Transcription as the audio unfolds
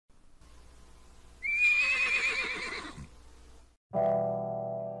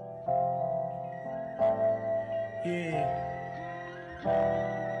The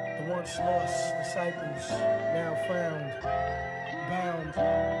once lost disciples, now found, bound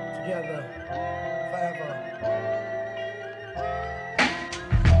together forever.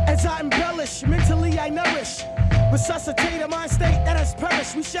 As I embellish, mentally I nourish, resuscitate a mind state that has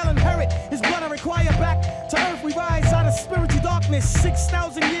perished. We shall inherit his blood I require back to earth. We rise out of spiritual darkness,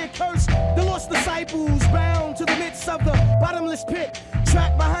 6,000-year curse. The lost disciples bound to the midst of the bottomless pit,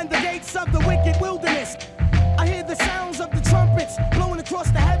 trapped behind the gates of the wicked wilderness. I hear the sounds of the trumpets blowing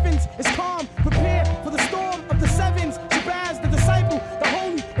across the heavens. It's calm, prepare for the storm of the sevens. Shabazz, the disciple, the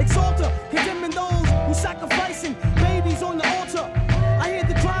holy exalter, condemning those who sacrificing babies on the altar. I hear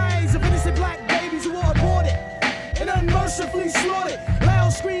the cries of innocent black babies who are aborted and unmercifully slaughtered.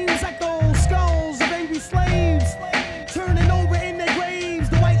 Loud screams echo skulls of angry slaves turning over in their graves.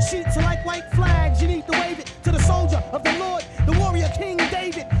 The white sheets are like white flags. You need to wave it to the soldier of the Lord, the warrior King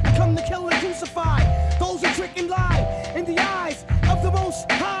David. I come to kill and crucify those who trick and lie in the eyes of the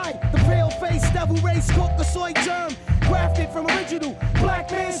Most High. The pale-faced devil race Caucasoid germ, grafted from original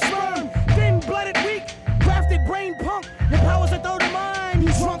black man's sperm. Thin-blooded weak, grafted brain punk. Your power's a third of mine,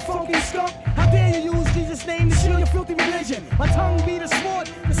 you drunk funky skunk. How dare you use Jesus' name to shield your filthy religion? My tongue be the sword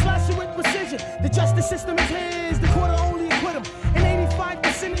to slash you with precision. The justice system is his, the court will only acquit him. And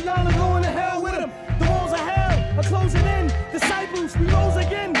 85% of y'all are going to hell with him. The walls of hell are closing in. Disciples, we rose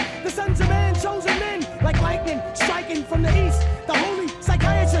again. The sons of man, chosen men, like lightning striking from the east. The Holy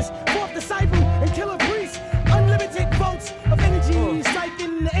Psychiatrist, fourth disciple and Killah Priest. Unlimited votes of energy,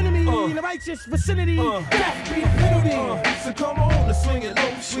 striking the enemy in the righteous vicinity. Death be the penalty. So come on and swing it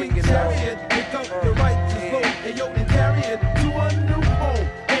low, swing it chariot. Pick up your righteous load and yo, and carry it to a new home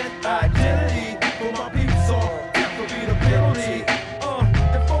and identity. For my peeps on, death will be the penalty.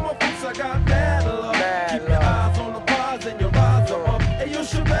 And for my folks, I got bad love. Keep your eyes on the prize and your rise up. Hey, yo,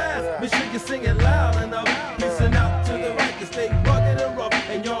 Shabazz, make sure you sing it loud enough. Listen out to the right, you stay rugged and rough.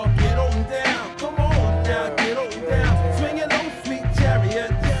 And y'all get on down. Come on now, get on down. Swing it low, sweet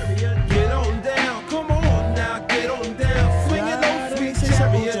chariot. Get on down. Come on now, get on down. Swing it low, sweet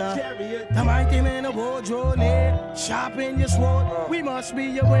chariot. The mighty man of wardrobe near, sharpen your sword. We must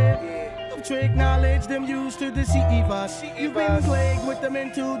be aware of trick knowledge them used to deceive us. You've been plagued with the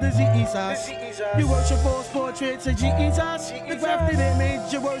mental diseases. You worship false portraits of Jesus. The grafted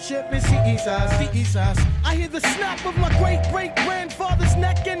image you worship is Jesus. I hear the snap of my great-great-grandfather's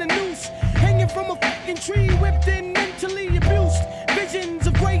neck and a noose hanging from a fucking tree, whipped in, mentally abused. Visions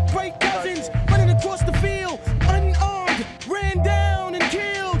of great-great-cousins running across the field, unarmed, ran down and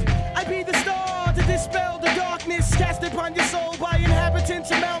killed. I be the star to dispel the darkness cast upon your soul by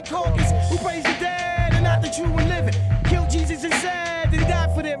inhabitants of Mount Caucasus who praise the dead and not the true and living. Killed Jesus and said that he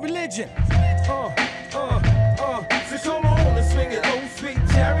died for their religion. So come on and swing it low, sweet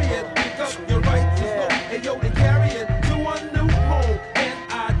chariot. Pick up your righteous load and yo, and carry it to a new home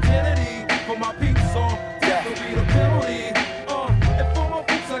and identity. For my peeps on, death will be the penalty. And for my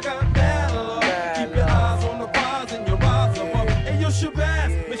folks, I got bad love. Keep your eyes on the prize and your rise up. And yo,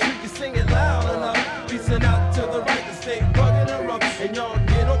 Shabazz, make sure you sing it loud enough. Reaching out to the right to stay rugged and rough. And y'all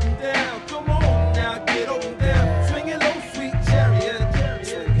get up and down. Come on now, get up and down. Swing it low, sweet chariot.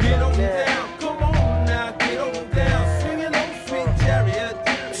 Get up and down. Come on now, get up and down. Swing it low, sweet chariot.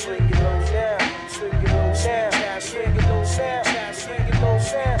 Swing it low down, swing it low down, swing it low down, swing it low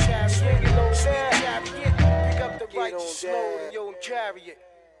down, swing it low down. Pick up the righteous load and yo, and carry it.